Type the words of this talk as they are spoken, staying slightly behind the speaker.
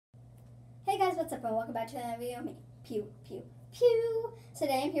guys, what's up and welcome back to another video of me. Pew, pew, pew.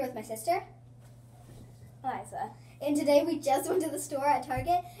 Today I'm here with my sister, Eliza. And today we just went to the store at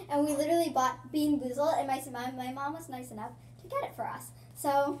Target and we literally bought Bean Boozled, and my mom was nice enough to get it for us.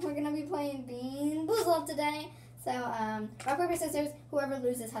 So we're going to be playing Bean Boozled today. So rock, paper, scissors, whoever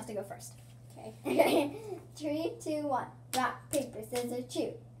loses has to go first. Okay. Okay. 3, 2, 1. Rock, paper, scissors,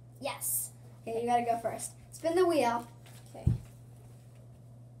 shoot. Yes. Okay, you got to go first. Spin the wheel. Okay.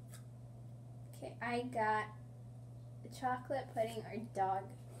 Okay, I got chocolate pudding or dog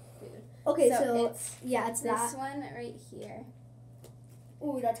food. Okay, so it's this that one right here.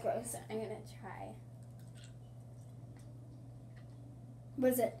 Ooh, that's gross. So I'm gonna try.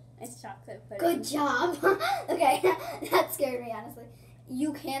 What is it? It's chocolate pudding. Good job. Okay, that scared me honestly.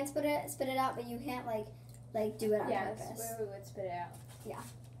 You can spit it out, but you can't like do it on yeah, purpose. that's where we would spit it out. Yeah.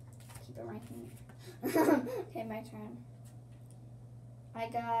 Keep it right here. Okay, my turn. I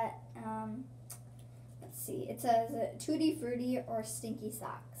got let's see. It says Tutti Frutti or Stinky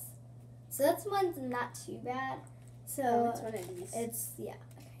Socks. So that's one's not too bad. So it's one of these. it's Okay.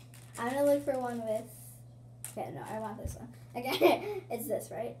 I'm gonna look for one with. Okay, no, I want this one. Okay, it's this,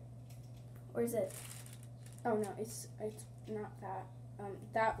 right? Or is it? Oh no, it's not that.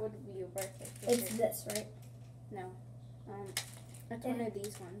 That would be worth it. It's this, right? No. It's one of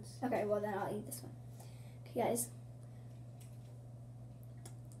these ones. Okay, well then I'll eat this one. Okay, guys.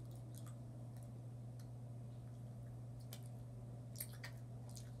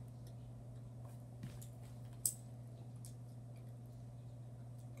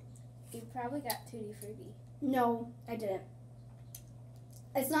 You probably got Tutti Frutti. No, I didn't.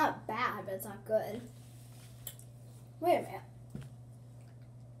 It's not bad, but it's not good. Wait a minute.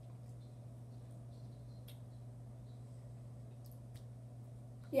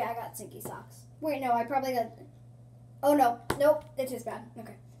 Yeah, I got Stinky Socks. Wait, no, I probably got... Oh, no. Nope, it tastes bad.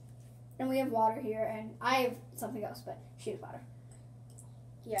 Okay. And we have water here, and I have something else, but she has water.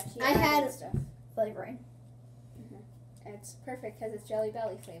 Yeah, she I had added stuff. flavoring. It's perfect because it's Jelly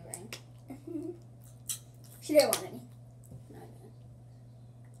Belly flavoring. She didn't want any. No, I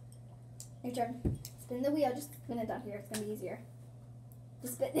didn't. Your turn. Spin the wheel. Just spin it down here. It's going to be easier.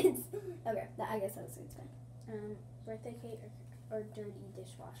 Just spin it. Okay, I guess that was a good spin. Birthday cake or dirty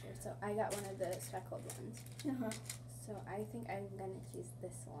dishwasher. So I got one of the speckled ones. Uh-huh. So I think I'm going to choose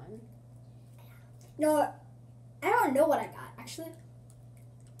this one. No, I don't know what I got, actually.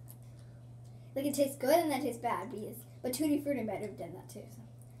 Like, it tastes good and then it tastes bad. But Tutti Frutti might have done that, too.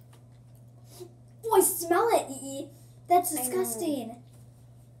 So. Oh, I smell it, E.E. That's disgusting.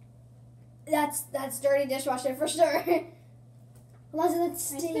 That's dirty dishwasher for sure. Eliza, that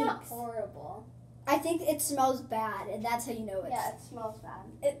stinks. It's not horrible. I think it smells bad, and that's how you know it's... Yeah, it smells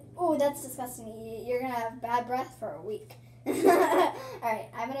bad. Oh, that's disgusting, E.E. You're going to have bad breath for a week. Alright,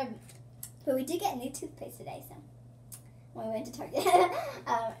 I'm going to... But we did get new toothpaste today, so... When we went to Target.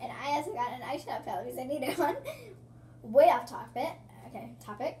 And I also got an eyeshadow palette because I needed one. Way off topic. Okay,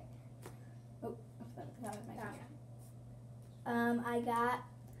 topic. Oh, that was my finger. I got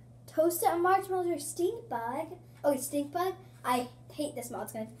toasted marshmallows or stink bug. Okay, stink bug. I hate the smell.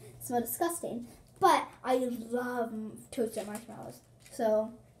 It's going to smell disgusting. But I love toasted marshmallows.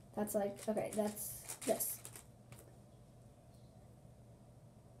 So, that's like, okay, that's this.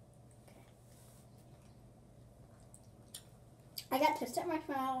 I got toasted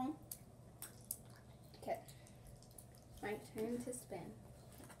marshmallow. Okay. My turn to spin.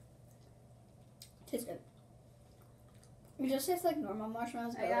 Tastes good. It just tastes like normal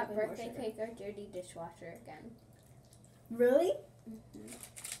marshmallows. I got birthday cake or dirty dishwasher again. Really? Mm-hmm.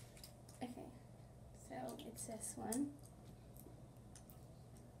 Okay. So it's this one.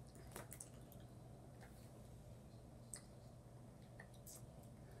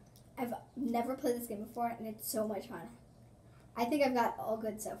 I've never played this game before, and it's so much fun. I think I've got all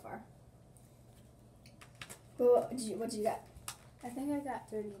good so far. What did you got? I think I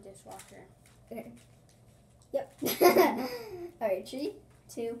got dirty dishwasher. Okay. Yep. Alright, 3,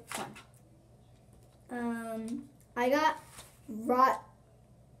 2, 1. I got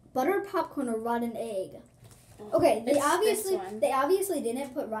buttered popcorn or rotten egg. Okay, they obviously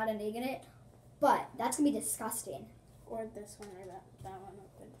didn't put rotten egg in it, but that's gonna be disgusting. Or this one or that one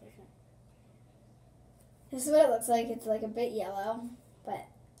with the different. This is what it looks like. It's like a bit yellow, but...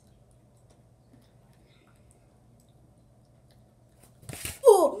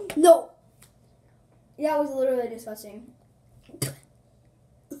 Oh, no! Yeah, it was literally disgusting.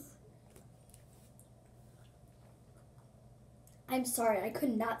 I'm sorry, I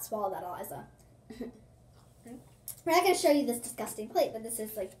could not swallow that, Eliza. We're not going to show you this disgusting plate, but this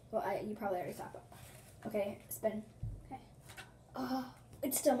is like what you probably already saw. Okay, spin. Okay. Oh,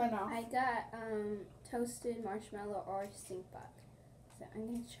 It's still in my mouth. I got toasted marshmallow or stink bug. So I'm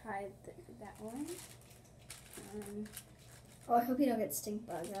gonna try that one. Oh, I hope you don't get stink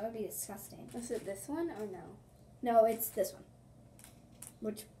bug. That would be disgusting. Was it this one or no? No, it's this one.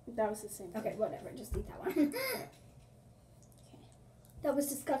 Which, That was the same. okay, whatever. Just eat that one. That was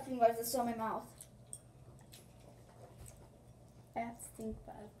disgusting, guys. It's still in my mouth. I got stink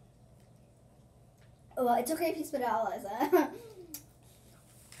bug. Oh, well, it's okay if you spit it out, Eliza.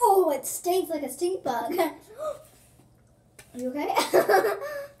 Oh, it stinks like a stink bug. Are you okay?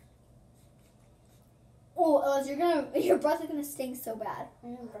 Oh, Eliza, your breath is gonna stink so bad.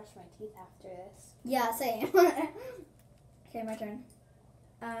 I'm gonna brush my teeth after this. Yeah, same. Okay, my turn.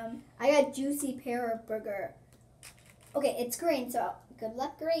 I got juicy pear burger. Okay, it's green, so good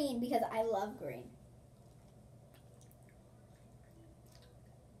luck green because I love green.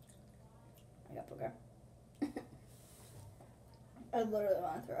 I got booger. I literally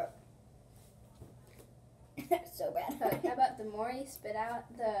want to throw up. So bad. But how about the more you spit out,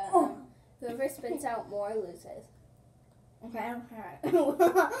 whoever spits out more loses. Okay, I don't care.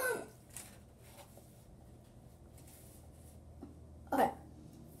 Okay.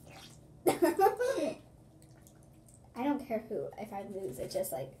 I don't care who. If I lose, it's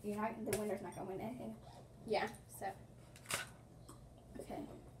just like the winner's not gonna win anything. Yeah. So. Okay.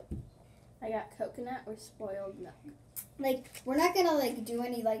 I got coconut or spoiled milk. Like, we're not gonna like do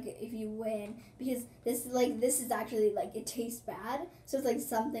any like if you win because this is actually like it tastes bad, so it's like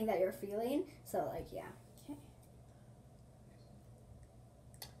something that you're feeling. So like yeah. Okay.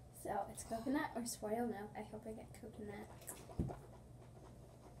 So it's coconut or spoiled milk. I hope I get coconut.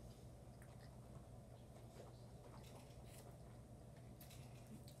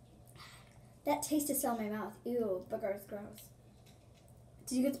 That taste is still in my mouth. Ew, booger is gross.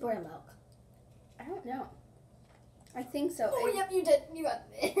 Did you get spoiled milk? I don't know. I think so. Oh, yep, you did. You got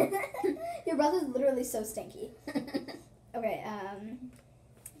it. Your breath is literally so stinky. Okay,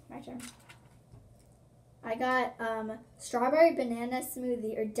 my turn. I got strawberry banana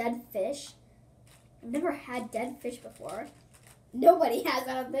smoothie or dead fish. I've never had dead fish before. Nobody has,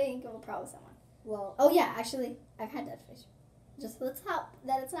 I don't think. Well, probably someone. Well, Oh yeah, actually, I've had dead fish. Just let's hope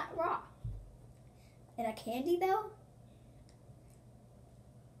that it's not raw. In a candy though?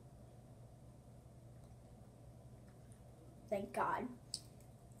 Thank God.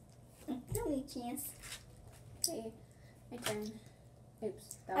 No chance. okay, my turn.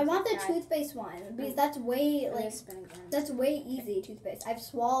 Oops. that I was want a the guy. toothpaste one because that's way I'm gonna like spin again. that's way easy toothpaste. I've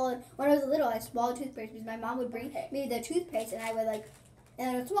swallowed when I was little. I swallowed toothpaste because my mom would bring Okay. me the toothpaste and I would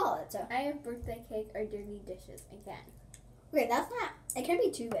I would swallow it. So I have birthday cake or dirty dishes again. okay, that's not. It can't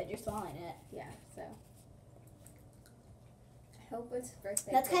be too bad. You're swallowing it. Yeah, so. I hope it's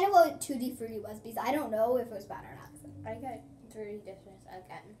birthday That's cake. kind of what Tutti Frutti was because I don't know if it was bad or not. I got dirty dishes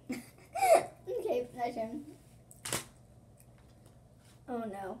again. Okay, my turn. Oh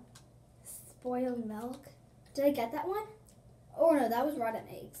no. Spoiled milk. Did I get that one? Oh no, that was rotten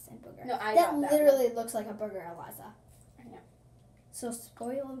eggs and booger. No, I that got that literally looks like a burger, Eliza. I know. So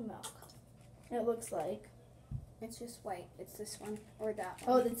spoiled milk. It looks like. It's just white. It's this one or that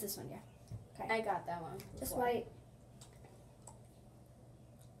Oh, one. that's this one, yeah. I got that one. Just before. white.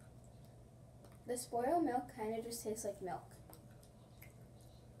 The spoiled milk kind of just tastes like milk.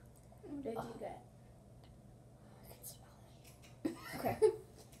 What did you get? I can smell it. Okay.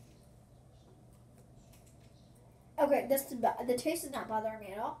 Okay, the taste is not bothering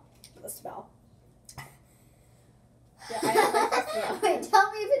me at all. The smell. Yeah, I don't like the smell. Wait,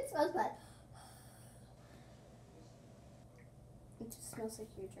 tell me if it smells bad. It just smells like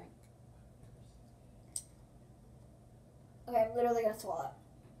your drink. Okay, I'm literally gonna swallow it.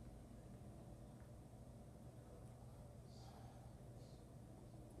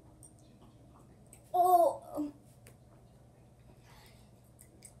 Oh.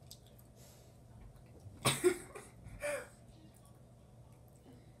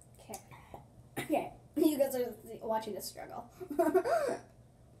 Okay. Okay, you guys are watching us struggle.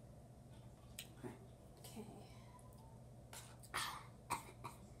 Okay.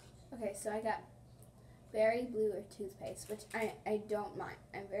 Okay, so I got berry blue or toothpaste, which I don't mind.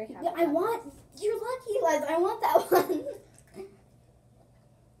 I'm very happy. Yeah, you're lucky, Liz. I want that one.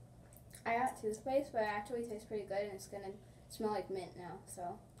 I got toothpaste, but it actually tastes pretty good, and it's gonna smell like mint now.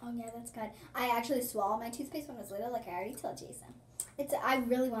 So. Oh yeah, that's good. I actually swallowed my toothpaste when I was little, like I already told Jason. I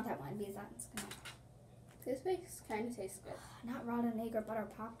really want that one because that's good. Toothpaste kind of tastes good. Not rotten egg or butter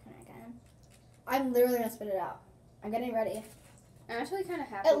popcorn again. I'm literally gonna spit it out. I'm getting ready. I'm actually kind of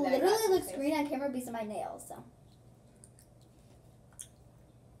happy. It that I got literally looks toothpaste. green on camera because of my nails. So.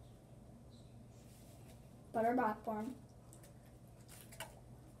 Butter popcorn.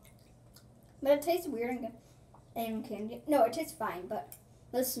 But it tastes weird and candy. No, it tastes fine, but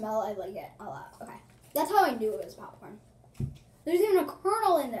the smell, I like it a lot. Okay. That's how I knew it was popcorn. There's even a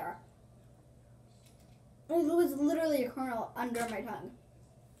kernel in there. It was literally a kernel under my tongue.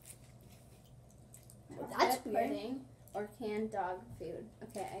 That's Chocolate weird. pudding or canned dog food.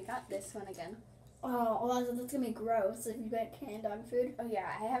 Okay, I got this one again. Oh, well, that's gonna be gross if you get canned dog food. Oh yeah,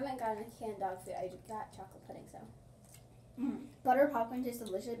 I haven't gotten a canned dog food. I just got chocolate pudding, so. Butter popcorn tastes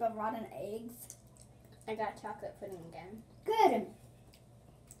delicious, but rotten eggs. I got chocolate pudding again. Good.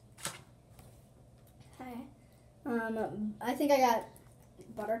 Okay. I think I got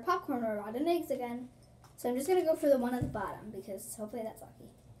buttered popcorn or rotten eggs again. So I'm just gonna go for the one at the bottom because hopefully that's lucky.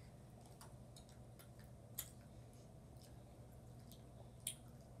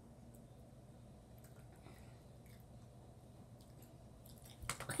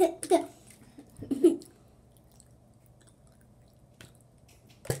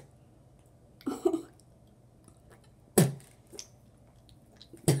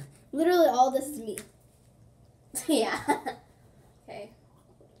 Literally all this is me. Yeah. Okay.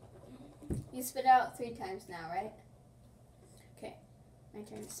 You spit out 3 times now, right? Okay. My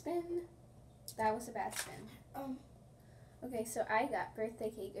turn to spin. That was a bad spin. Okay, so I got birthday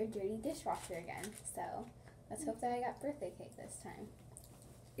cake or dirty dishwasher again. So let's hope that I got birthday cake this time.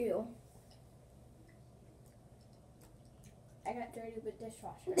 Ew. I got dirty with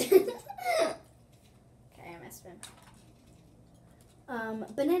dishwasher. Okay, I'm gonna spin.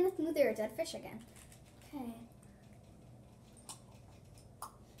 Banana smoothie or dead fish again. Okay.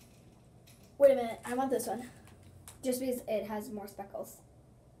 Wait a minute, I want this one. Just because it has more speckles.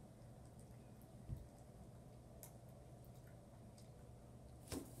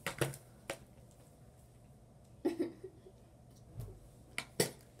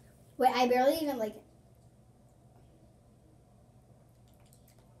 Wait, I barely even like it.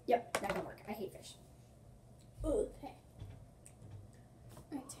 Yep, not gonna work. I hate fish. Ooh, okay.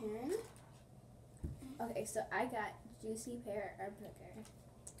 My turn. Okay, so I got juicy pear or booger.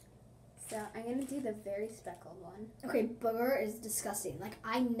 So I'm gonna do the very speckled one. Okay, booger is disgusting. Like,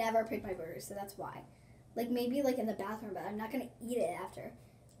 I never pick my boogers, so that's why. Like, maybe like in the bathroom, but I'm not gonna eat it after.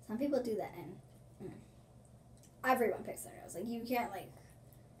 Some people do that, and everyone picks their nose. Like, you can't, like,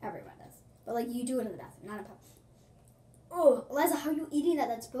 everyone does. But, like, you do it in the bathroom, not in public. Oh, Liza, how are you eating that?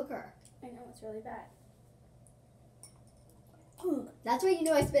 That's booger. I know, it's really bad. Ooh, that's why you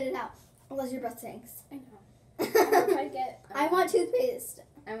know I spit it out. Unless your breath stinks. I know. I hope I get. I want toothpaste.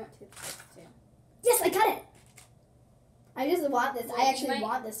 I want toothpaste too. Yes, I got it. I just want this. Well, I you actually might-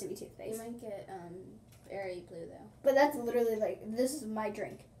 want this to be You toothpaste. might get berry blue though. But that's literally like, this is my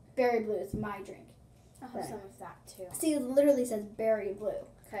drink. Berry blue is my drink. I'll have Right. some of that too. See, it literally says berry blue.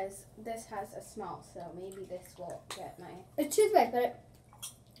 Because this has a smell, so maybe this will get my. It's toothpaste, but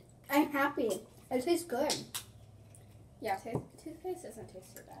I'm happy. It tastes good. Yeah, toothpaste doesn't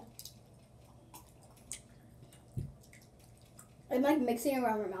taste too bad. I'm like mixing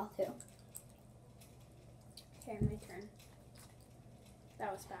around my mouth too. Okay, my turn.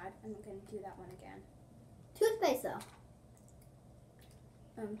 That was bad. I'm gonna do that one again. Toothpaste though.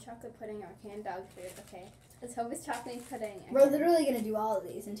 Chocolate pudding or canned dog food. Okay, let's hope it's chocolate pudding. We're literally gonna do all of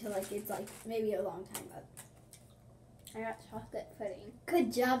these until like it's like maybe a long time up. I got chocolate pudding.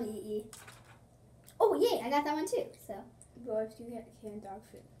 Good job, EE. Oh yay, I got that one too. So What if you get canned dog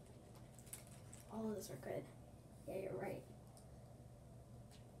food? all of those are good. Yeah, you're right.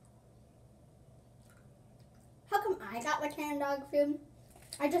 How come I got the canned dog food?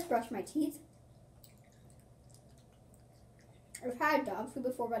 I just brushed my teeth. I've had dog food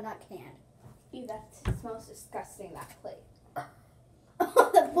before, but not canned. Ew, that smells disgusting. That plate.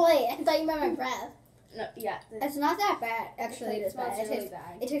 The plate. I thought you meant my breath. No, yeah. It's not that bad. Actually, it is smells bad. really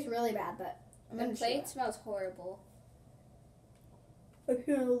bad. It tastes really bad, but I'm The gonna plate smells horrible. I'm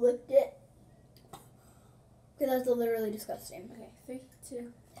gonna lift it. Because that's literally disgusting. Okay, 3,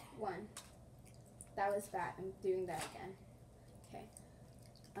 2, 1. That was bad. I'm doing that again. Okay.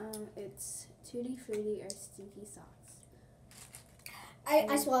 It's Tutti Frutti or Stinky Sauce.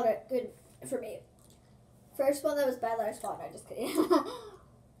 I swallowed it. Good for me. First one that was bad that I swallowed. I just kidding.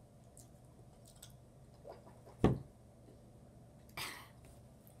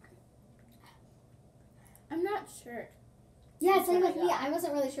 I'm not sure. Yeah, Which same one with I me. got? I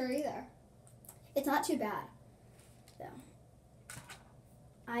wasn't really sure either. It's not too bad. So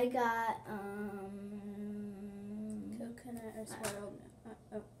I got Coconut or swirled.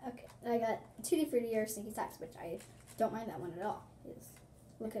 okay. I got Tutti Frutti or Stinky Socks, which I don't mind that one at all.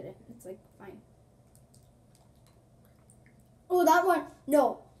 Look at it. It's like fine. Oh, that one.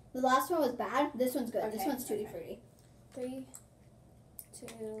 No, the last one was bad. This one's good. This Okay, one's Tutti okay. Frutti. 3,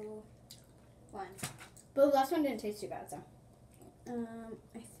 2, 1. But the last one didn't taste too bad, so.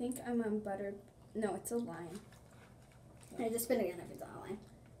 I think I'm on butter. No, it's a lime. Okay, just spin again if it's on a line.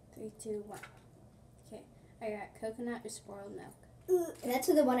 3, 2, 1. Okay, I got coconut or spoiled milk. And that's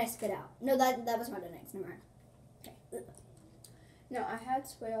the one I spit out. No, that was Monday nights. Never mind. Okay. No, I had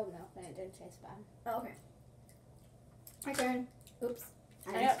spoiled milk and it didn't taste bad. Oh, okay. My turn. Oops.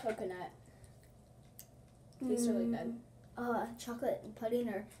 I got coconut. Tastes really good. Chocolate pudding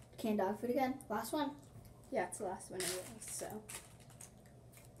or canned dog food again. Last one. Yeah, it's the last one anyway, so.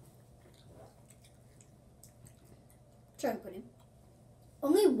 Chocolate pudding.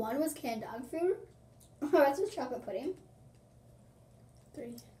 Only one was canned dog food? The rest was chocolate pudding?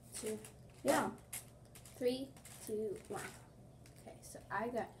 3, 2. Yeah. 3, 2, 1. Okay, so I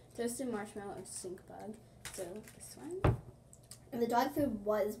got toasted marshmallow and stink bug. So this one. And the dog food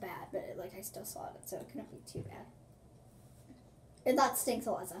was bad, but I still saw it, so it couldn't be too bad. And that stinks,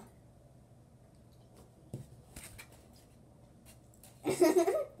 Eliza.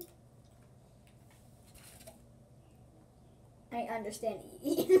 I understand.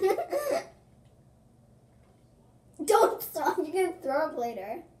 Don't stop. You can throw up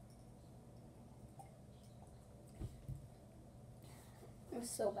later. It was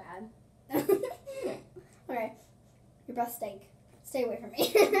so bad. Okay. Your breath stank. Stay away from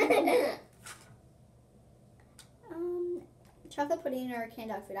me. Chocolate pudding or canned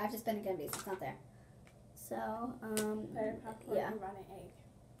dog food. I've just been again because it's not there. So, Butter popcorn yeah. and rotten egg.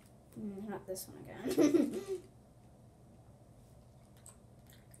 Not this one again.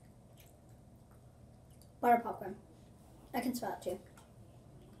 Butter popcorn. I can spell it too.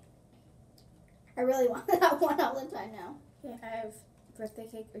 I really want that one all the time now. Okay, I have birthday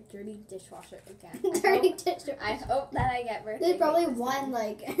cake or dirty dishwasher again. Dirty dishwasher. I hope that I get birthday There's probably cake this one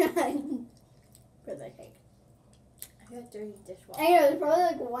time. birthday cake. I got dirty dishwasher. I know, there's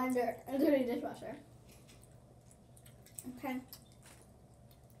probably one dirty dishwasher. Okay.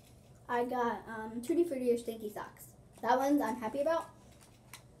 I got Tutti Frutti or Stinky Socks. That one I'm happy about.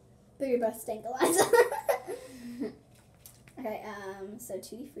 But your both stink, Eliza. Okay, so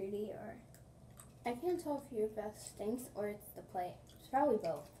Tutti Frutti or... I can't tell if your breath stinks or it's the plate. It's probably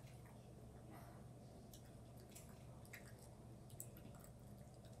both.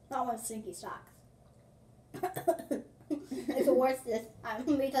 That one's Stinky Socks. It's the worst this time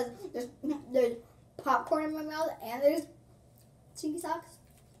because there's popcorn in my mouth and there's Stinky Socks.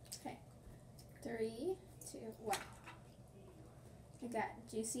 Okay. 3, 2, 1. I got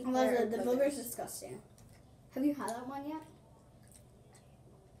juicy Oh, pear. the booger's disgusting. Have you had that one yet?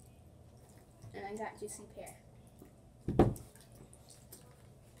 And I got juicy pear.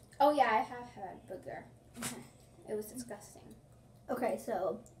 Oh yeah, I have had booger. Okay. It was disgusting. Okay,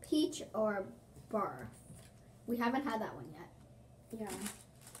 so peach or barf. We haven't had that one yet. Yeah.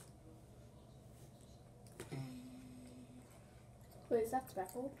 Wait, is that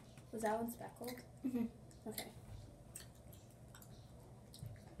speckled? Was that one speckled? Mhm. Okay.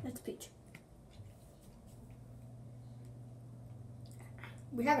 It's peach.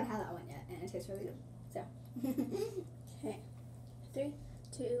 We haven't had that one yet, and it tastes really good. So. Okay. 3,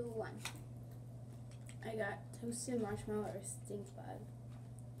 2, 1. I got toasted marshmallow or stink bug.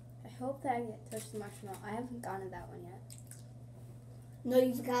 I hope that I get toasted marshmallow. I haven't gotten that one yet. No,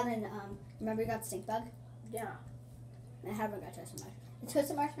 you've gotten, remember you got stink bug? Yeah. I haven't got toasted marshmallow. The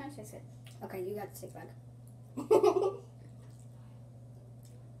toasted marshmallow tastes good. Okay, you got the stink bug.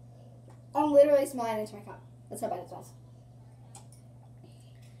 I'm literally smelling into my cup. That's how bad it smells.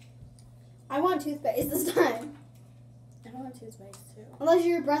 I want toothpaste this time. I want toothpaste too. Unless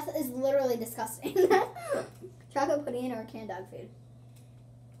your breath is literally disgusting. Chocolate pudding or canned dog food.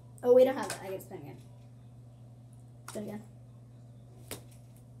 Oh, we don't have that. I get to spin again. Spin again.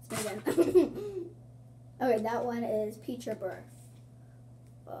 Spin again. Okay, that one is peach or barf.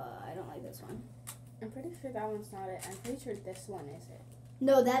 I don't like this one. I'm pretty sure that one's not it. I'm pretty sure this one is it.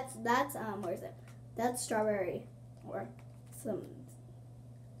 No, that's where is it? That's strawberry or some.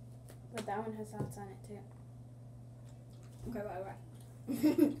 But that one has nuts on it too. Okay, right.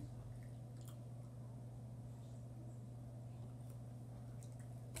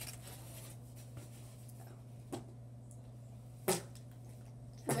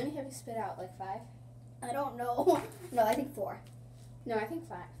 How many have you spit out? Like 5? I don't know. No, I think 4. No, I think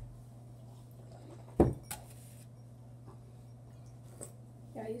 5.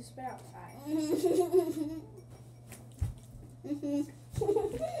 Yeah, you spit out 5.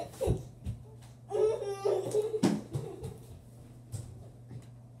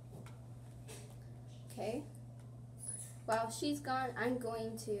 Okay. While she's gone, I'm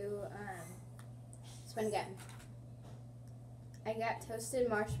going to spin again. I got toasted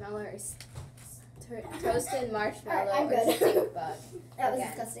marshmallow or Toasted marshmallow I'm or good. stink bug. That was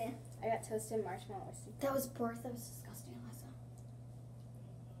Again. disgusting. I got toasted marshmallow or stink bug. That was birth. That was disgusting, Alyssa.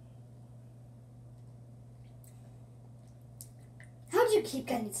 How'd you keep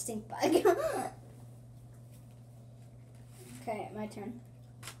getting stink bug? Okay, my turn.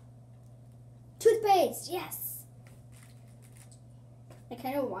 Toothpaste, yes. I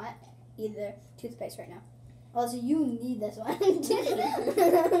kind of want either toothpaste right now. Also, you need this one.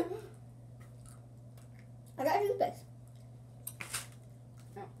 I got toothpaste.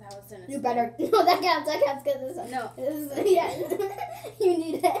 Oh, that wasn't a You spoon. better. No, that counts. That counts. Get this one. No. This is, yeah. You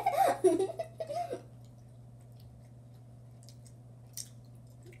need it.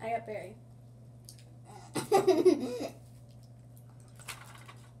 I got berry.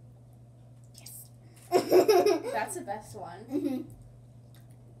 That's the best one. Mm-hmm.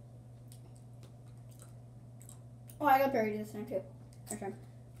 Oh, I got berry this time too. Okay.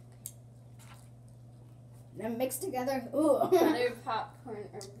 Then mix together. Ooh. Buttered popcorn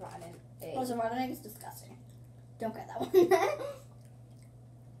or rotten egg. Also, rotten egg is disgusting. Don't get that one.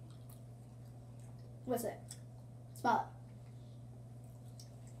 What's it? Smell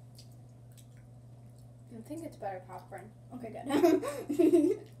I think it's buttered popcorn. it. Okay, good.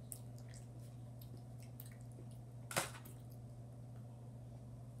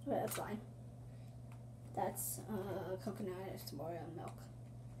 Okay, that's fine. That's coconut soy and milk.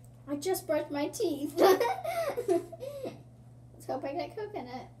 I just brushed my teeth. Let's hope I get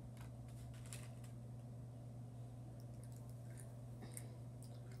coconut.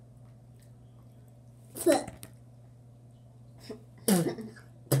 I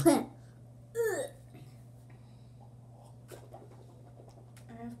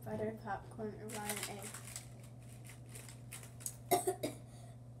have buttered popcorn or rotten egg.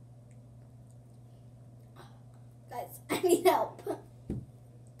 Guys, I need help.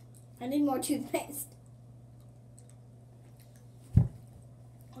 I need more toothpaste.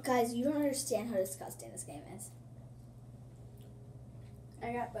 Guys, you don't understand how disgusting this game is.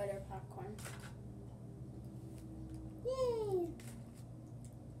 I got buttered popcorn. Yay!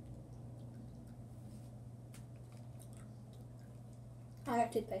 I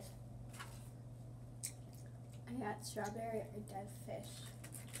got toothpaste. I got strawberry or dead fish.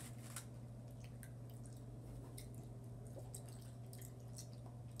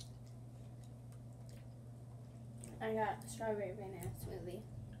 I got strawberry banana smoothie.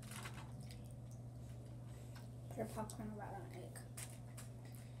 Put popcorn or rotten egg.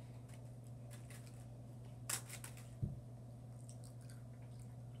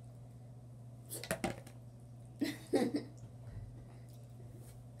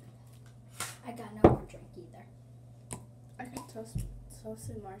 I got no more drink either. I got toasted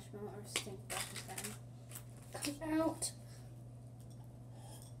marshmallow or stink bug again. Come out.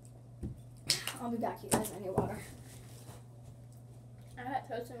 I'll be back, you guys. I need water. I got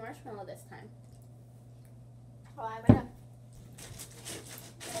toasted marshmallow this time. Oh, I'm gonna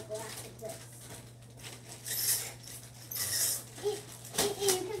get a glass of this.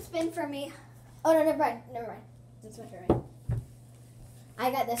 You can spin for me. Oh no, never mind. Never mind. That's my turn. I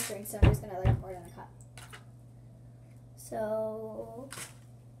got this drink, so I'm just gonna like pour it in the cup. So,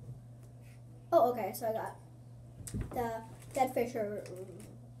 oh okay. So I got the dead fish or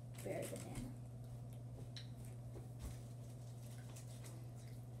berry banana.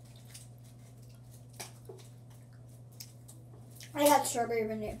 I got strawberry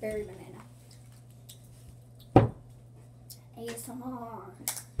berry banana. ASMR.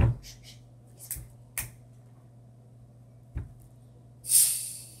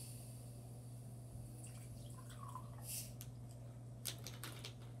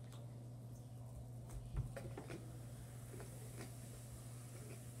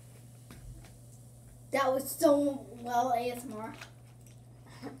 That was so well ASMR.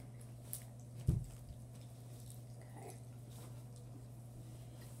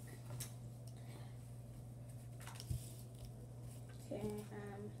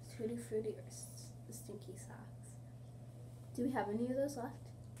 Tutti Frutti or Stinky Socks. Do we have any of those left?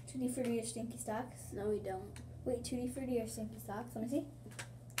 Tutti Frutti or Stinky Socks? No, we don't. Wait, Tutti Frutti or Stinky Socks? Let me see.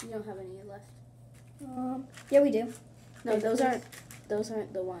 We don't have any left. Yeah, we do. No, those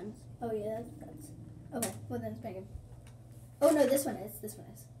aren't the ones. Oh yeah, that's okay. Well then, it's bacon. Oh no, this one is. This one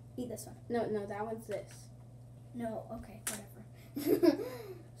is. Eat this one. No, that one's this. No, okay, whatever.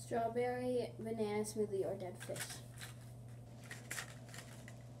 Strawberry banana smoothie or dead fish.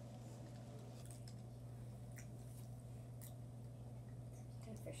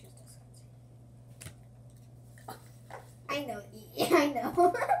 Dead fish is disgusting. I know. I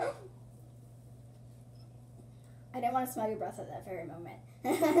know. I didn't want to smell your breath at that very moment.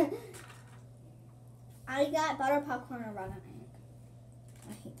 I got butter popcorn and rotten egg.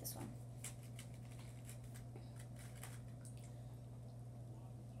 I hate this one.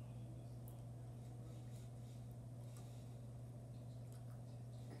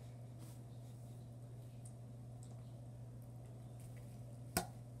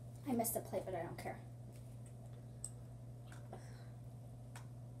 I missed the plate, but I don't care.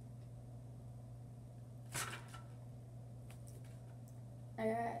 I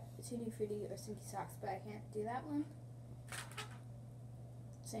got Tutti Frutti or Stinky Socks, but I can't do that one.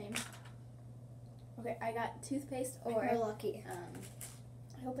 Same. Okay, I got toothpaste or... You're lucky.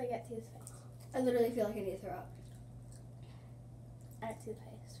 I hope I get toothpaste. I literally feel like I need to throw up. I got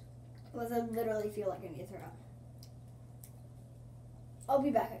toothpaste. I literally feel like I need to throw up. I'll be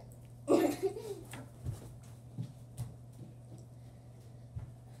back.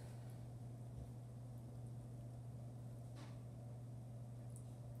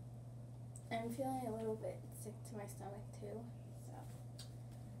 I'm feeling a little bit sick to my stomach too, so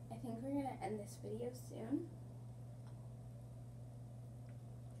I think we're gonna end this video soon.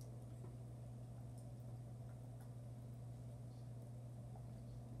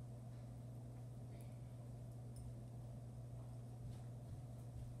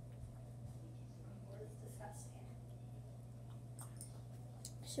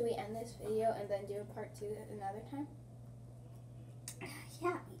 Should we end this video and then do a part 2 another time?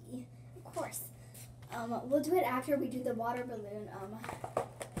 Yeah, of course. We'll do it after we do the water balloon.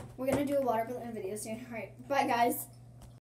 We're gonna do a water balloon video soon. Alright, bye guys.